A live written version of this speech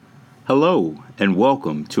Hello, and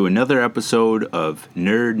welcome to another episode of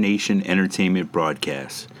Nerd Nation Entertainment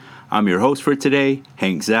Broadcast. I'm your host for today,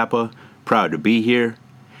 Hank Zappa, proud to be here.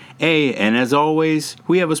 Hey, and as always,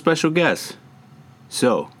 we have a special guest.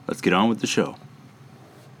 So, let's get on with the show.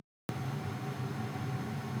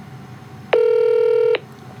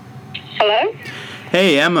 Hello?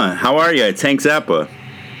 Hey, Emma, how are you? It's Hank Zappa.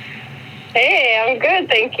 Hey, I'm good,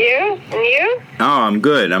 thank you. And you? Oh, I'm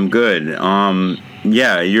good.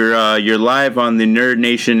 Yeah, you're live on the Nerd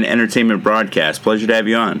Nation Entertainment Broadcast. Pleasure to have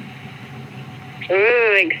you on.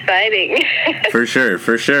 Ooh, exciting. For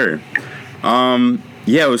sure. Yeah,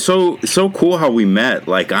 it was so cool how we met.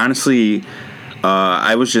 Like, honestly,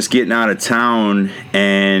 I was just getting out of town,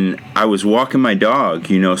 and I was walking my dog,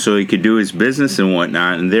 so he could do his business and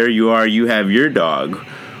whatnot, and there you are, you have your dog,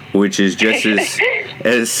 which is just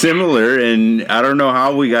as similar, and I don't know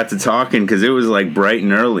how we got to talking, because it was, like, bright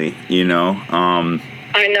and early, I know.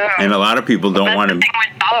 And a lot of people don't want to...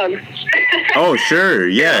 dogs. Oh, sure,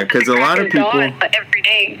 yeah, because a lot of people... every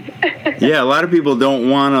day. Yeah, a lot of people don't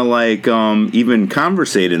want to, like, even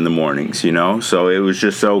conversate in the mornings, so it was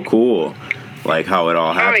just so cool, like, how it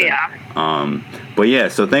all happened. Oh, yeah. But yeah,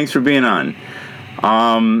 so thanks for being on.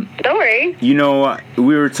 Don't worry.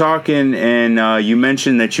 We were talking, and you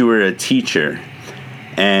mentioned that you were a teacher,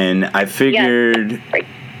 and I figured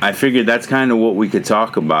that's kind of what we could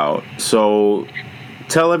talk about. So,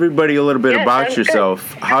 tell everybody a little bit about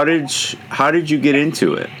yourself. Good. How did you get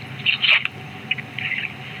into it?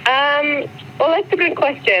 Well, that's a good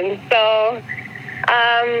question. So,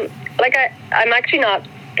 I'm actually not,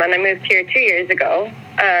 and I moved here 2 years ago,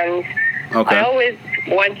 and Okay. I always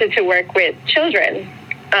wanted to work with children.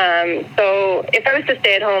 So if I was to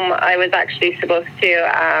stay at home, I was actually supposed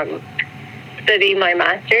to study my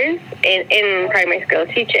master's in primary school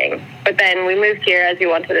teaching. But then we moved here as we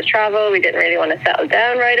wanted to travel. We didn't really want to settle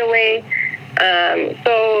down right away.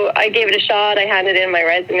 So I gave it a shot. I handed in my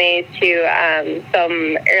resume to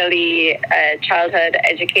some early childhood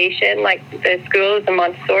education, like the schools, the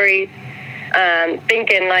Montessori,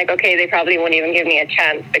 thinking like, okay, they probably won't even give me a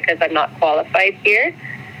chance because I'm not qualified here.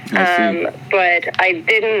 But I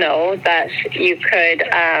didn't know that you could,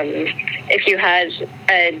 if you had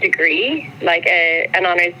a degree, like an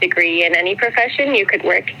honors degree in any profession, you could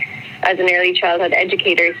work as an early childhood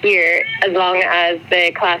educator here, as long as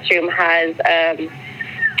the classroom has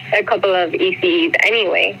a couple of ECEs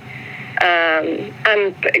anyway.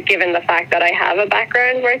 And given the fact that I have a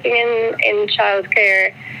background working in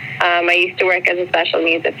childcare, I used to work as a special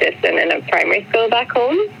needs assistant in a primary school back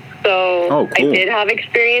home. So cool. I did have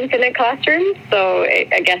experience in a classroom. So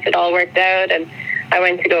I guess it all worked out. And I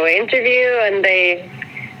went to go interview, and they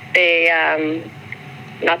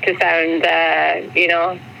not to sound,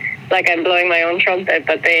 like I'm blowing my own trumpet,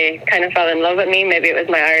 but they kind of fell in love with me. Maybe it was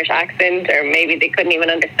my Irish accent, or maybe they couldn't even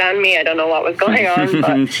understand me. I don't know what was going on.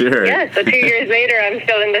 But Sure. Yeah, so 2 years later, I'm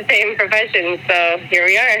still in the same profession. So here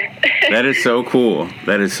we are. That is so cool.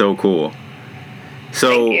 So,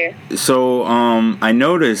 Thank you. So, I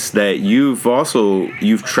noticed that you've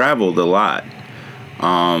traveled a lot.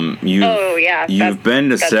 You've been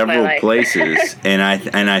to several places, and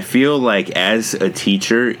I feel like as a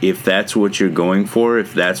teacher, if that's what you're going for,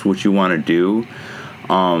 if that's what you want to do,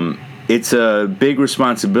 it's a big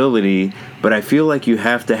responsibility. But I feel like you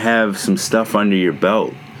have to have some stuff under your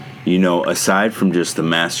belt, aside from just the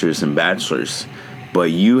masters and bachelors. But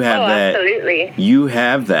you have that. Absolutely. You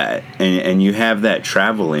have that, and you have that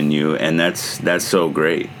travel in you, and that's so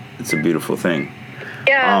great. It's a beautiful thing.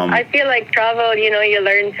 Yeah, I feel like travel, you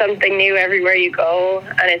learn something new everywhere you go,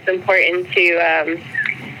 and it's important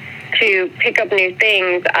to pick up new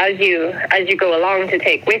things as you go along to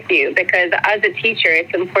take with you, because as a teacher,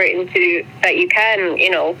 it's important that you can,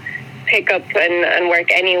 pick up and work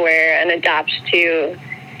anywhere and adapt to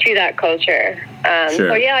that culture. Sure.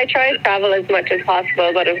 So yeah, I try to travel as much as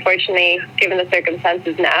possible, but unfortunately, given the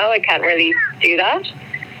circumstances now, I can't really do that.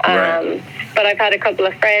 Right. But I've had a couple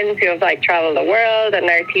of friends who have traveled the world, and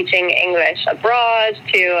they're teaching English abroad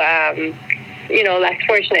to less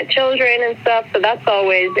fortunate children and stuff. So that's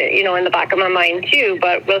always in the back of my mind too.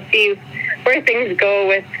 But we'll see where things go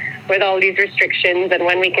with all these restrictions and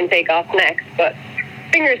when we can take off next. But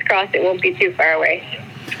fingers crossed, it won't be too far away.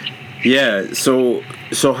 Yeah. So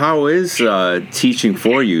how is teaching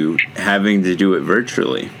for you, having to do it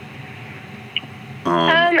virtually?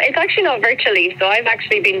 It's actually not virtually. So I've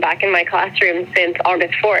actually been back in my classroom since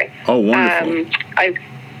August 4th. Oh, wonderful.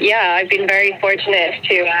 I've been very fortunate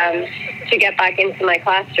to get back into my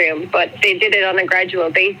classroom, but they did it on a gradual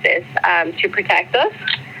basis to protect us,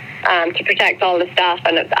 to protect all the staff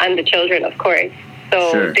and the children, of course.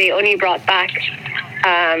 So Sure. they only brought back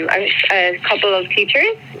a couple of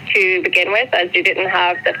teachers to begin with, as they didn't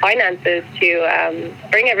have the finances to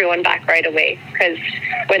bring everyone back right away. Because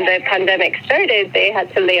when the pandemic started, they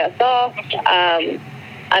had to lay us off.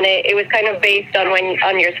 And it was kind of based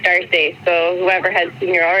on your start date. So whoever had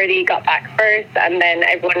seniority got back first, and then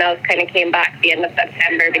everyone else kind of came back at the end of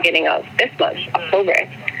September, beginning of this month, October.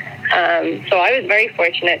 So I was very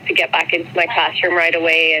fortunate to get back into my classroom right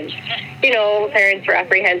away. And, parents were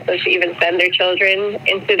apprehensive to even send their children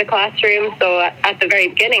into the classroom. So at the very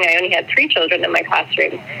beginning, I only had 3 children in my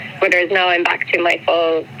classroom, whereas now I'm back to my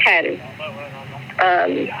full 10.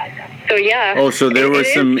 So yeah. Oh, so there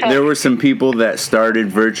were some people that started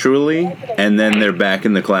virtually and then they're back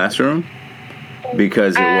in the classroom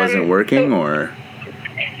because it wasn't working, or?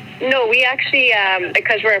 No, we actually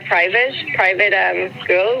because we're a private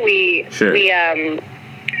school, we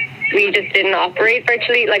just didn't operate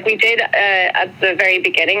virtually. Like we did at the very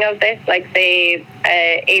beginning of this, like say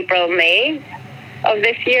April, May of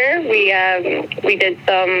this year, we did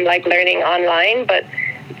some like learning online, but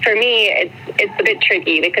for me, it's a bit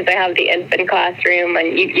tricky because I have the infant classroom,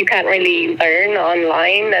 and you can't really learn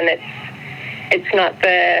online, and it's not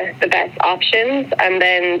the best options. And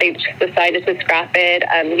then they just decided to scrap it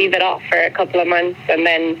and leave it off for a couple of months, and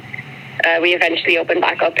then we eventually opened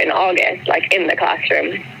back up in August, like in the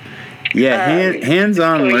classroom. Yeah,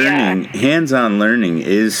 hands-on learning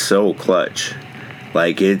is so clutch.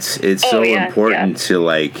 Like it's so important to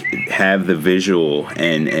like have the visual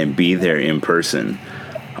and be there in person.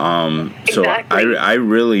 So Exactly. I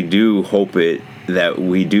really do hope that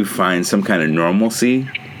we do find some kind of normalcy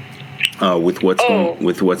with what's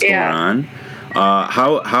going on.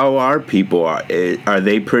 How are people? Are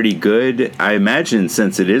they pretty good? I imagine,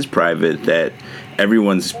 since it is private, that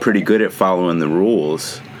everyone's pretty good at following the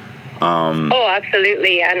rules.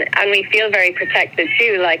 Absolutely, and we feel very protected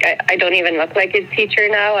too. Like I don't even look like a teacher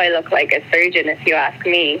now. I look like a surgeon, if you ask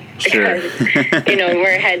me. Sure. Because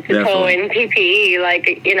we're head to toe in PPE. Like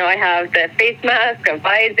I have the face mask, a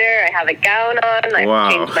visor, I have a gown on. I have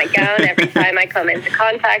to change my gown every time I come into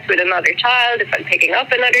contact with another child. If I'm picking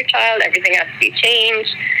up another child, everything has to be changed.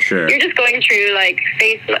 Sure. You're just going through like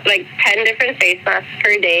 10 different face masks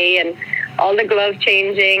per day, and all the glove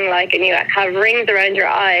changing, and you have rings around your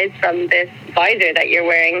eyes from this visor that you're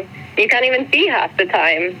wearing. You can't even see half the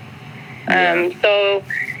time.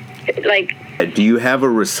 Do you have a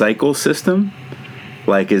recycle system?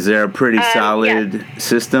 Like, is there a pretty solid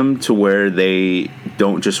system to where they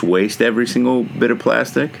don't just waste every single bit of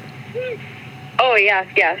plastic? Oh, yes.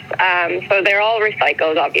 So they're all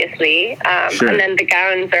recycled, obviously. Sure. And then the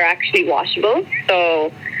gowns are actually washable.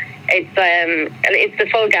 So it's the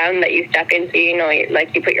full gown that you step into,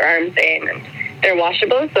 you put your arms in, and they're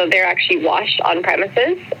washable. So they're actually washed on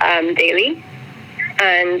premises daily.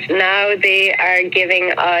 And now they are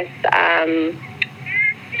giving us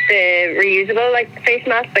the reusable face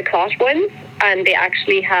masks, the cloth ones, and they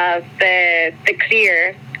actually have the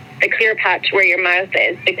clear patch where your mouth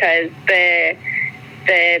is, because the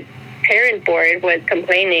parent board was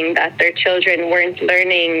complaining that their children weren't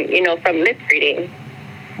learning, from lip reading.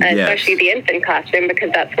 Especially the infant classroom, because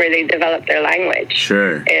that's where they develop their language.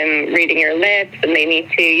 Sure. Reading your lips, and they need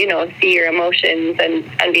to, see your emotions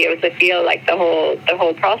and be able to feel like the whole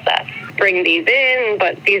process. Bring these in,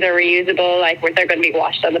 but these are reusable. They're going to be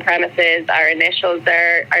washed on the premises. Our initials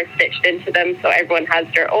are stitched into them, so everyone has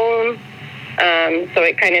their own. So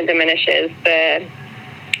it kind of diminishes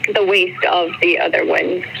the waste of the other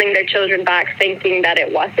ones. Bring their children back thinking that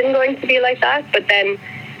it wasn't going to be like that, but then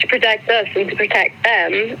to protect us and to protect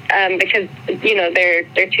them, because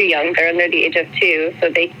they're too young, they're under the age of 2, so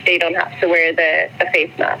they don't have to wear the face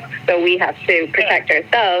mask. So we have to protect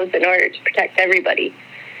ourselves in order to protect everybody,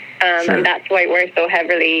 Sure. And that's why we're so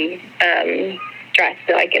heavily dressed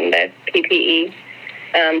in the PPE.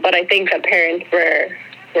 But I think that parents were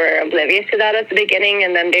oblivious to that at the beginning,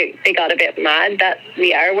 and then they got a bit mad that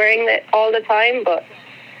we are wearing it all the time, but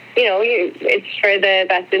it's for the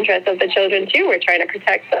best interest of the children too. We're trying to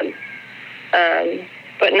protect them.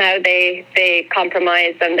 But now they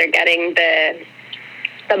compromise, and they're getting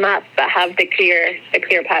the mats that have the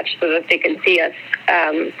clear patch so that they can see us,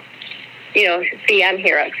 see and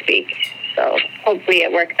hear us speak. So hopefully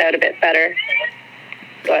it works out a bit better.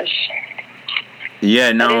 Gosh.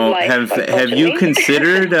 Yeah. Now, have you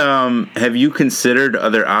considered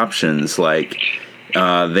other options? Like,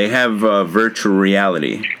 they have virtual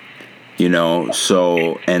reality.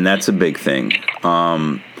 And that's a big thing.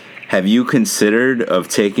 Have you considered of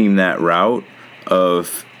taking that route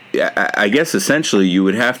of, I guess essentially you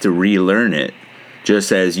would have to relearn it,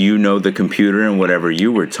 just as the computer and whatever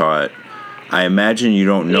you were taught. I imagine you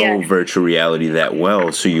don't know Yes. virtual reality that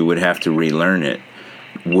well, so you would have to relearn it.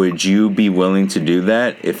 Would you be willing to do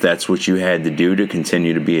that if that's what you had to do to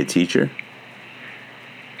continue to be a teacher?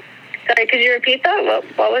 Sorry, could you repeat that?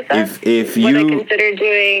 What was that? If Would I you consider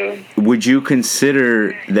doing? would you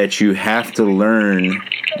consider that you have to learn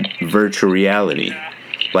virtual reality?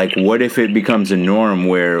 Like, what if it becomes a norm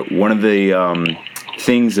where one of the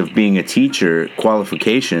things of being a teacher,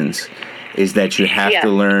 qualifications, is that you have Yeah. to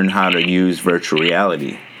learn how to use virtual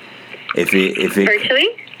reality? If it Virtually?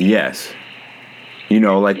 yes, you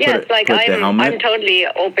know, like Yes, put, like put the I'm helmet. totally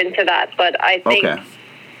open to that, but I think Okay,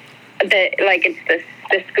 that like it's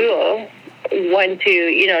the school want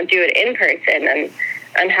to do it in person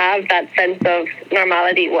and have that sense of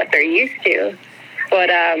normality, what they're used to. But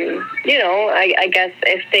I guess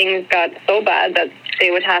if things got so bad that they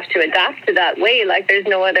would have to adapt to that way, like there's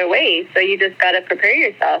no other way. So you just got to prepare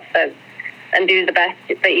yourself and do the best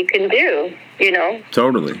that you can do.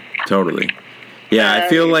 totally. Yeah, I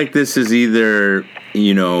feel like this is either,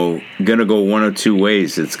 gonna go one of two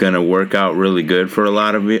ways. It's gonna work out really good for a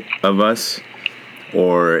lot of us,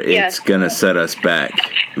 or it's Yes. gonna set us back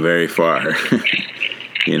very far.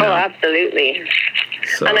 Oh, absolutely.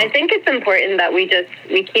 So, And I think it's important that we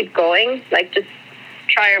keep going, like just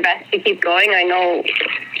try our best to keep going. I know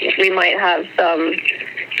we might have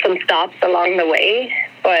some stops along the way,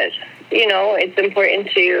 but it's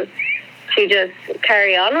important to just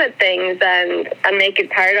carry on with things and make it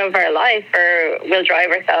part of our life, or we'll drive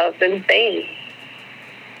ourselves insane.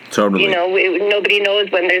 totally. Nobody knows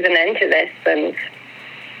when there's an end to this, and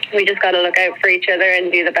we just got to look out for each other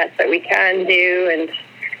and do the best that we can do and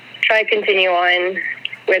try to continue on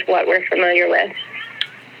with what we're familiar with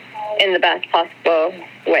in the best possible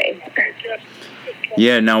way.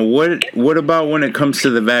 Yeah. Now, what about when it comes to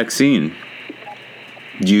the vaccine?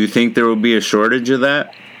 Do you think there will be a shortage of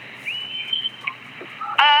that?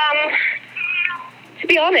 To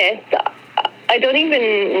be honest, I don't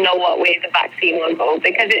even know what way the vaccine will go,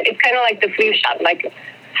 because it's kind of like the flu shot. Like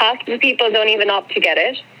half the people don't even opt to get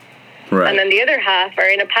it, Right. and then the other half are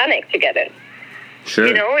in a panic to get it. Sure.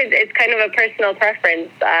 It's kind of a personal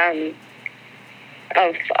preference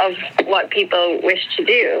of what people wish to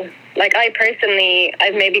do. Like I personally,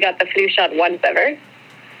 I've maybe got the flu shot once ever.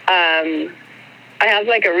 I have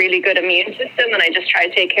like a really good immune system, and I just try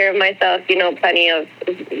to take care of myself, plenty of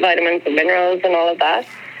vitamins and minerals and all of that.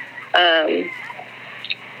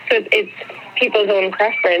 So it's people's own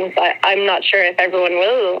preference. I'm not sure if everyone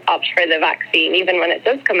will opt for the vaccine, even when it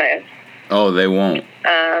does come out. Oh, they won't.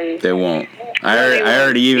 They won't. I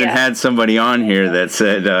already even had somebody on here that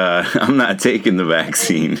said, I'm not taking the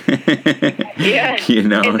vaccine. Yeah.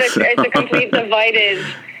 It's a complete divided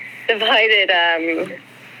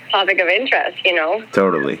topic of interest,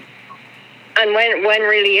 Totally. And when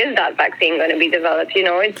really is that vaccine going to be developed?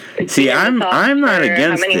 It's See, been in the talks I'm not for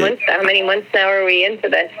against it. How many months now are we into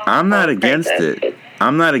this? I'm not against crisis? it.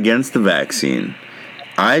 I'm not against the vaccine.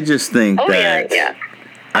 I just think that Yeah.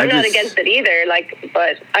 I'm not against it either.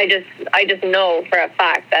 But I just know for a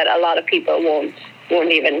fact that a lot of people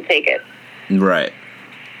won't even take it. Right.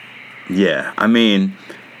 Yeah. I mean,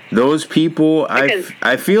 those people,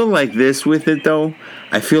 I feel like this with it, though.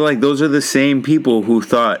 I feel like those are the same people who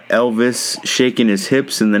thought Elvis shaking his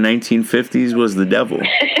hips in the 1950s was the devil.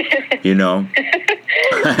 Yes.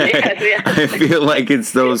 I feel like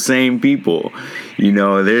it's those same people.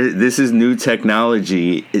 This is new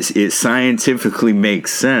technology. It scientifically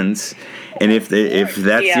makes sense. And if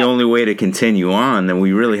that's the only way to continue on, then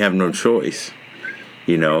we really have no choice.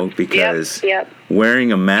 Because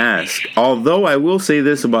wearing a mask, although I will say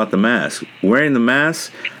this about the mask, wearing the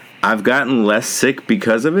mask, I've gotten less sick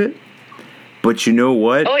because of it. But you know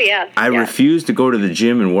what? Oh, yeah. I refuse to go to the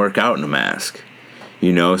gym and work out in a mask.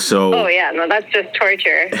 So... Oh, yeah. No, that's just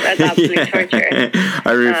torture. That's absolute torture.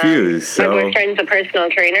 I refuse. My boyfriend's a personal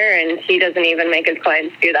trainer, and he doesn't even make his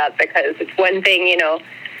clients do that, because it's one thing,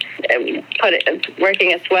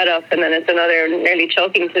 working a sweat up, and then it's another nearly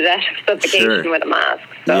choking to death of suffocation with a mask.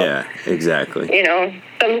 So, yeah, exactly.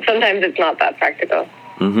 Sometimes it's not that practical.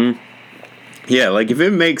 Mm-hmm. Yeah, like if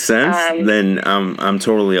it makes sense, then I'm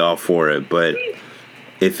totally all for it. But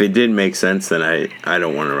if it didn't make sense, then I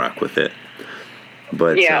don't want to rock with it.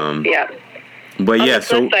 But But On the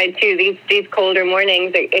flip side too, these colder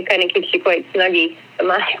mornings, it kind of keeps you quite snuggy. The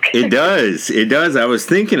mask. It does. I was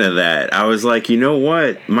thinking of that. I was like, you know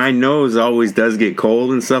what? My nose always does get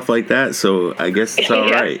cold and stuff like that. So I guess it's all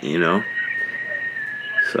right.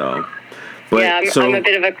 So, but I'm a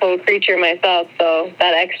bit of a cold creature myself, so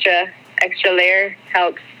that extra layer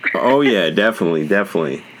helps. Oh yeah, definitely.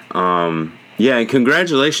 Yeah, and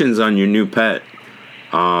congratulations on your new pet.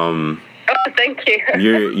 Oh Thank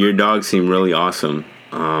you. Your dogs seem really awesome.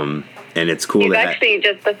 And it's cool He's that actually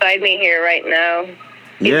just beside me here right now.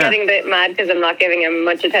 He's getting a bit mad because I'm not giving him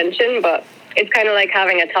much attention, but it's kind of like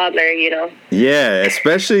having a toddler, you know? Yeah,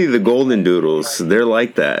 especially the golden doodles. They're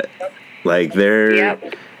like that. Like they're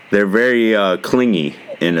very clingy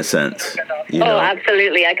in a sense. You know?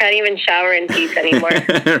 Absolutely. I can't even shower in peace anymore.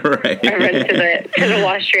 Right. I run to the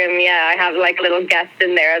washroom. Yeah, I have like little guests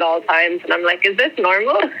in there at all times, and I'm like, is this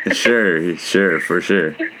normal? Sure, for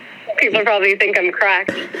sure. People probably think I'm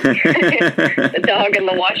cracked. The dog in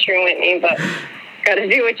the washroom with me, but gotta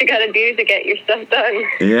do what you gotta do to get your stuff done.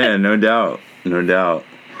 Yeah, no doubt.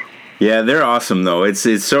 Yeah, they're awesome though.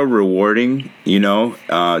 It's so rewarding, you know,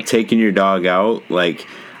 taking your dog out. Like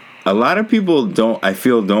a lot of people don't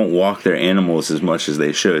walk their animals as much as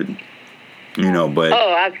they should. You know, but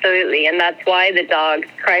absolutely, and that's why the dog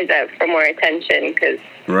cries out for more attention because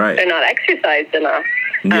they're not exercised enough.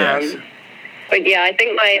 Yes. But yeah, I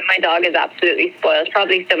think my dog is absolutely spoiled.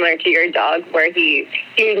 Probably similar to your dog, where he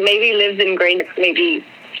maybe lives in grain maybe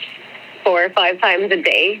 4 or 5 times a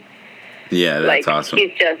day. Yeah, that's awesome.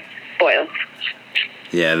 He's just spoiled.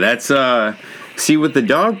 Yeah, that's see with the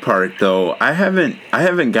dog park though, I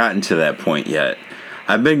haven't gotten to that point yet.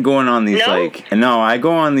 I've been going on these I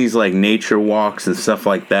go on these like nature walks and stuff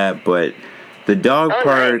like that, but the dog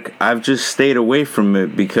park, I've just stayed away from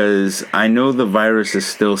it because I know the virus is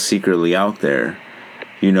still secretly out there,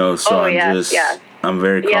 you know, so I'm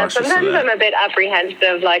very cautious. Yeah, sometimes I'm a bit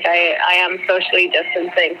apprehensive, like I am socially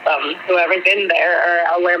distancing from whoever's in there, or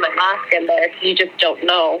I'll wear my mask in there because you just don't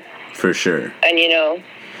know. For sure. And, you know.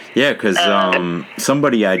 Yeah, because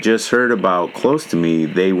somebody I just heard about close to me,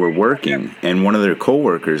 they were working, and one of their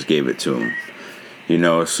coworkers gave it to them, you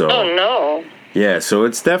know, so. Oh, no. Yeah, so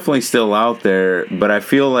it's definitely still out there, but I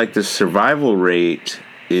feel like the survival rate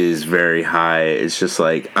is very high. It's just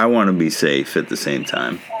like, I want to be safe at the same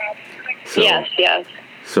time. So, yes.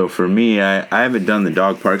 So for me, I haven't done the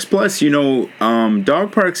dog parks. Plus, you know,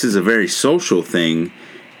 dog parks is a very social thing,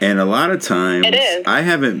 and a lot of times I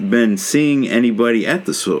haven't been seeing anybody at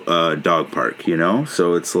the dog park, you know?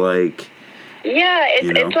 So it's like... Yeah,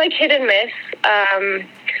 it's like hit and miss.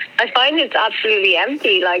 I find it's absolutely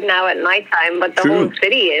empty, like now at nighttime, but the whole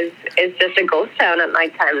city is just a ghost town at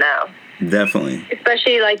nighttime now. Definitely.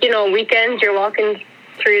 Especially, like, you know, weekends, you're walking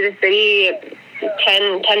through the city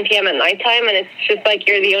 10 p.m. at nighttime, and it's just like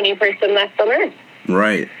you're the only person left on Earth.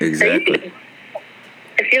 Right, exactly. Crazy.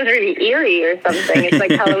 It feels really eerie or something. It's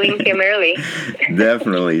like Halloween came early.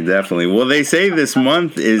 Definitely. Well, they say this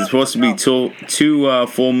month is supposed to be two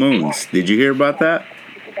full moons. Did you hear about that?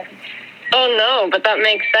 Oh no, but that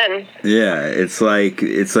makes sense. Yeah, it's like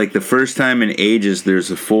the first time in ages there's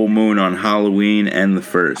a full moon on Halloween and the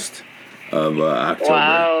 1st of October.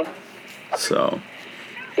 Wow. So.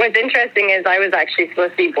 What's interesting is I was actually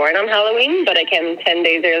supposed to be born on Halloween, but I came 10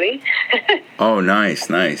 days early. Oh, nice.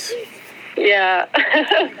 Yeah.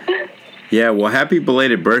 Yeah, well, happy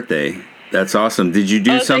belated birthday. That's awesome. Did you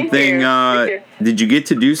do something? Thank you. Did you get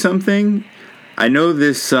to do something? I know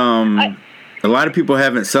this... a lot of people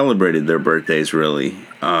haven't celebrated their birthdays, really,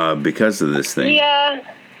 because of this thing. Yeah.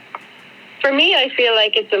 For me, I feel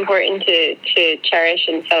like it's important to cherish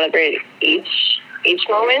and celebrate each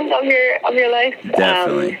moment of your life.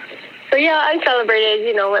 Definitely. So, yeah, I celebrated,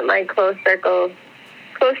 you know, with my close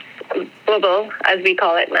bubble, as we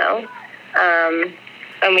call it now.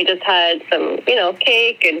 And we just had some, you know,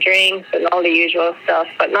 cake and drinks and all the usual stuff,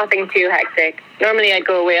 but nothing too hectic. Normally I'd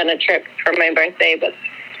go away on a trip for my birthday, but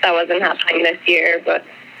that wasn't happening this year. But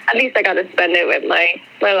at least I got to spend it with my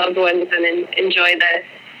loved ones and enjoy the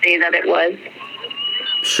day that it was.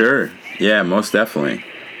 Sure. Yeah, most definitely.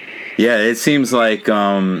 Yeah, it seems like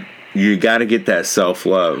you got to get that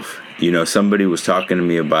self-love. You know, somebody was talking to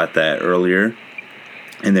me about that earlier,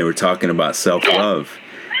 and they were talking about self-love.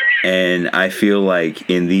 And I feel like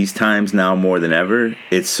in these times now more than ever,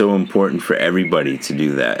 it's so important for everybody to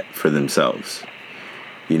do that for themselves.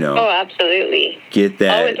 You know? Oh, absolutely. Get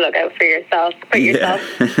that. Always look out for yourself. Put yourself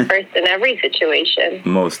first in every situation.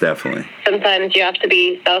 Most definitely. Sometimes you have to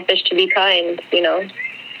be selfish to be kind, you know?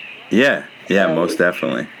 Yeah, most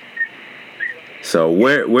definitely. So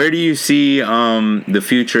where do you see the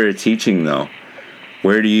future of teaching, though?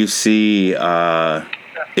 Where do you see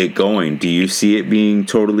it going? Do you see it being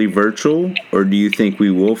totally virtual, or do you think we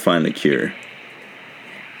will find a cure?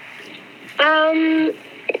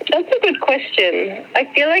 That's a good question. I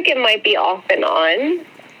feel like it might be off and on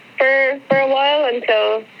for a while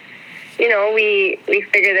until, you know, we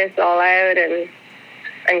figure this all out and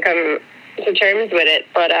come to terms with it.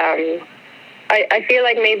 But I I feel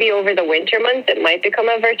like maybe over the winter months it might become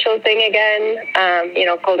a virtual thing again.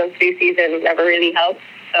 Cold and flu season never really helps,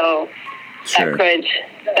 so Sure.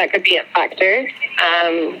 that could be a factor,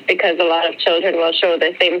 because a lot of children will show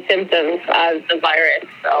the same symptoms as the virus.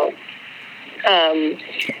 So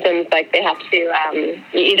symptoms like they have to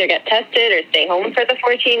either get tested or stay home for the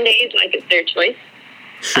 14 days, like it's their choice.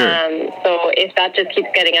 Sure. So if that just keeps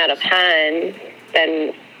getting out of hand,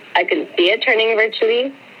 then I can see it turning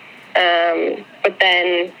virtually. But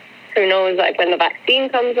then who knows, like when the vaccine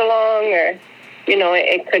comes along, or,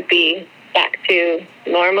 it could be back to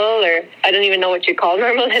normal, or I don't even know what you call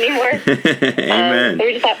normal anymore. Amen.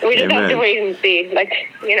 We just have to wait and see. Like,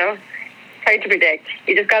 hard to predict.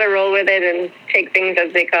 You just got to roll with it and take things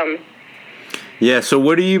as they come. Yeah, so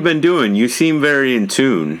what have you been doing? You seem very in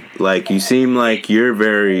tune. Like, you seem like you're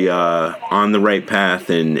very on the right path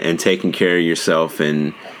and taking care of yourself,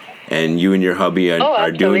 and you and your hubby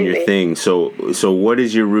are doing your thing. So what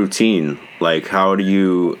is your routine? Like, how do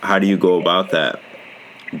you go about that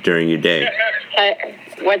during your day?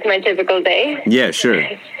 What's my typical day? Yeah, sure.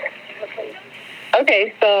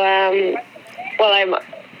 Okay, so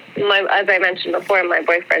as I mentioned before, my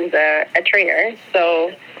boyfriend's a trainer,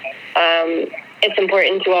 so it's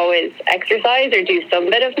important to always exercise or do some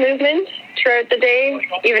bit of movement throughout the day.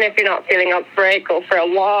 Even if you're not feeling up for it, go for a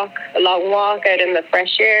long walk out in the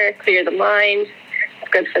fresh air, clear the mind. It's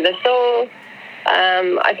good for the soul.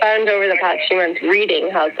 I found over the past few months reading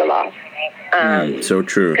helps a lot. So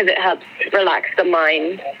true. Because it helps relax the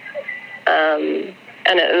mind, and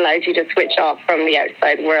it allows you to switch off from the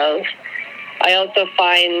outside world. I also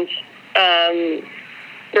find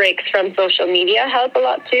breaks from social media help a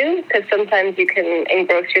lot too, because sometimes you can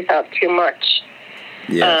engross yourself too much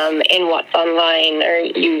in what's online, or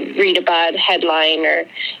you read a bad headline, or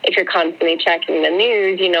if you're constantly checking the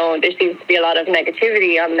news, there seems to be a lot of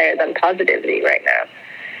negativity on there than positivity right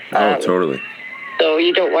now. Totally. So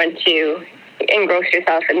you don't want to engross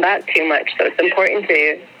yourself in that too much. So it's important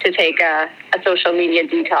to take a social media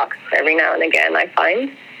detox every now and again, I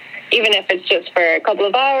find. Even if it's just for a couple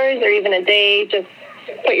of hours or even a day, just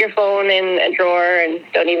put your phone in a drawer and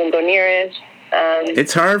don't even go near it.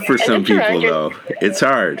 It's hard for some people, though. It's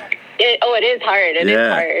hard. It is hard. It is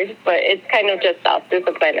hard. But it's kind of just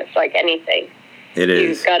self-discipline. It's like anything. It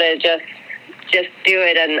is. You've got to just do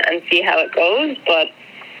it and see how it goes. But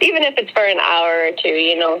even if it's for an hour or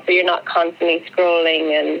two, so you're not constantly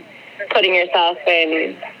scrolling and putting yourself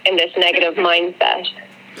in this negative mindset,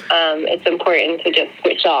 it's important to just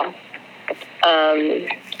switch off.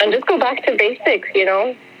 And just go back to basics, get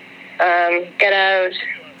out,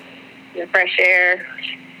 the fresh air,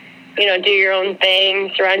 do your own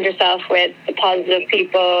thing, surround yourself with the positive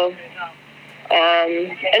people,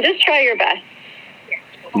 and just try your best.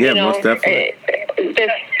 Yeah, most definitely.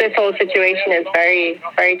 This whole situation is very,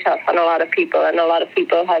 very tough on a lot of people, and a lot of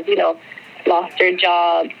people have, lost their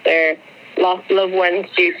jobs or lost loved ones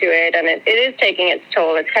due to it, and it is taking its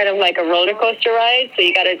toll. It's kind of like a roller coaster ride, so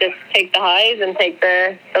you got to just take the highs and take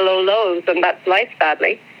the low lows, and that's life,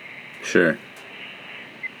 sadly. Sure.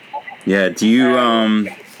 Yeah. Do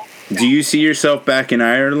you see yourself back in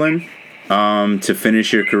Ireland to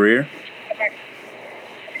finish your career?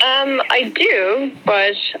 I do,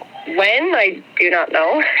 but when, I do not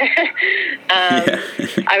know.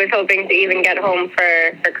 I was hoping to even get home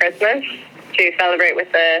for Christmas to celebrate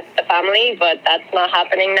with the family, but that's not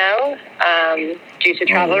happening now due to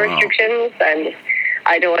travel restrictions, and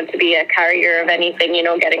I don't want to be a carrier of anything,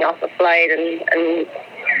 getting off a flight and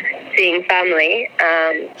seeing family.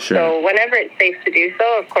 Sure. So whenever it's safe to do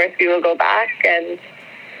so, of course, we will go back, and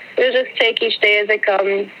we'll just take each day as it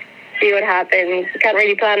comes, see what happens. We can't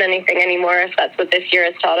really plan anything anymore if that's what this year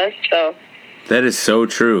has taught us, so... That is so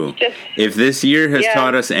true. If this year has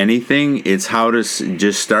taught us anything, it's how to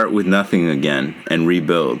just start with nothing again and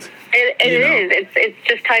rebuild. It is. It's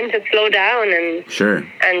just time to slow down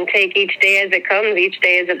and take each day as it comes. Each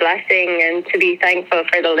day is a blessing, and to be thankful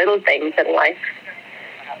for the little things in life.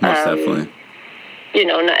 Most definitely.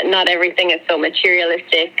 Not everything is so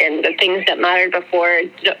materialistic, and the things that mattered before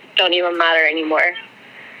don't even matter anymore.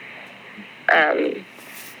 I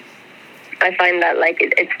find that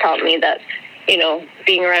it's taught me that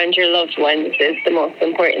being around your loved ones is the most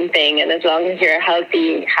important thing, and as long as you're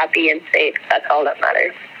healthy, happy, and safe, that's all that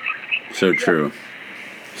matters. So true.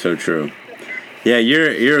 So true. Yeah,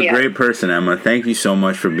 you're a great person, Emma. Thank you so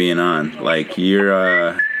much for being on.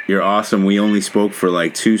 You're awesome. We only spoke for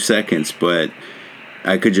 2 seconds, but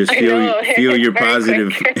I could just feel your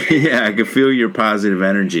positive. Yeah, I could feel your positive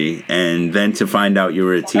energy, and then to find out you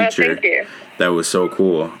were a teacher, thank you. That was so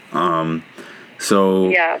cool.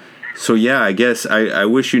 So yeah, I guess I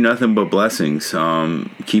wish you nothing but blessings.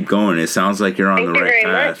 Keep going. It sounds like you're on Thank the you right very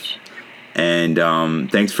path. much. And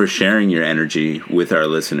thanks for sharing your energy with our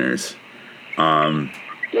listeners.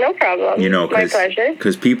 No problem. You know, my pleasure.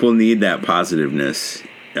 Because people need that positiveness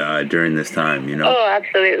during this time. You know. Oh,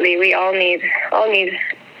 absolutely. We all need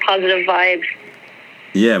positive vibes.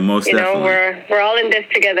 Yeah, most You know, definitely. we're all in this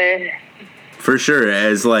together. For sure.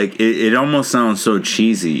 As like it almost sounds so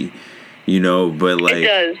cheesy, you know, but like It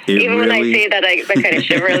does. it Even really, when I say that, I kind of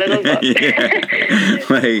shiver a little bit. Yeah.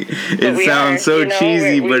 Like it we sounds are, so you know,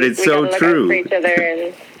 cheesy, but it's we so gotta look out true. for each other,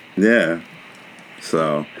 and Yeah.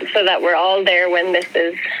 So that we're all there when this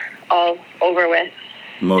is all over with.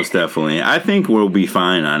 most definitely. I think we'll be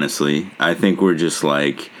fine, honestly. I think we're just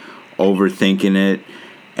like overthinking it,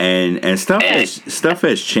 and stuff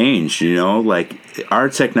has changed, you know? Like our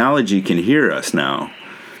technology can hear us now.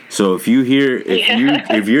 So if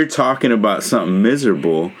you're talking about something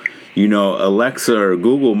miserable, you know, Alexa or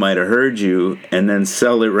Google might have heard you and then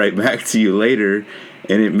sell it right back to you later,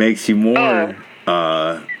 and it makes you more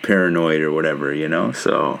paranoid or whatever, you know?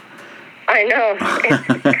 So I know.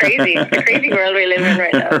 It's crazy. It's a crazy world we live in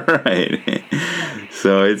right now. Right.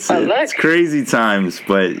 So it's look. crazy times,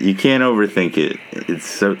 but you can't overthink it.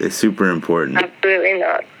 It's super important. Absolutely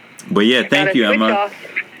not. But yeah, thank Gotta you, switch Emma.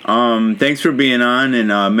 off. Thanks for being on,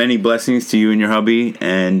 and many blessings to you and your hubby.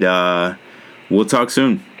 And we'll talk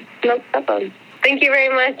soon. No problem. Thank you very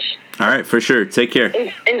much. All right, for sure. Take care.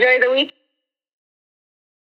 Enjoy the weekend.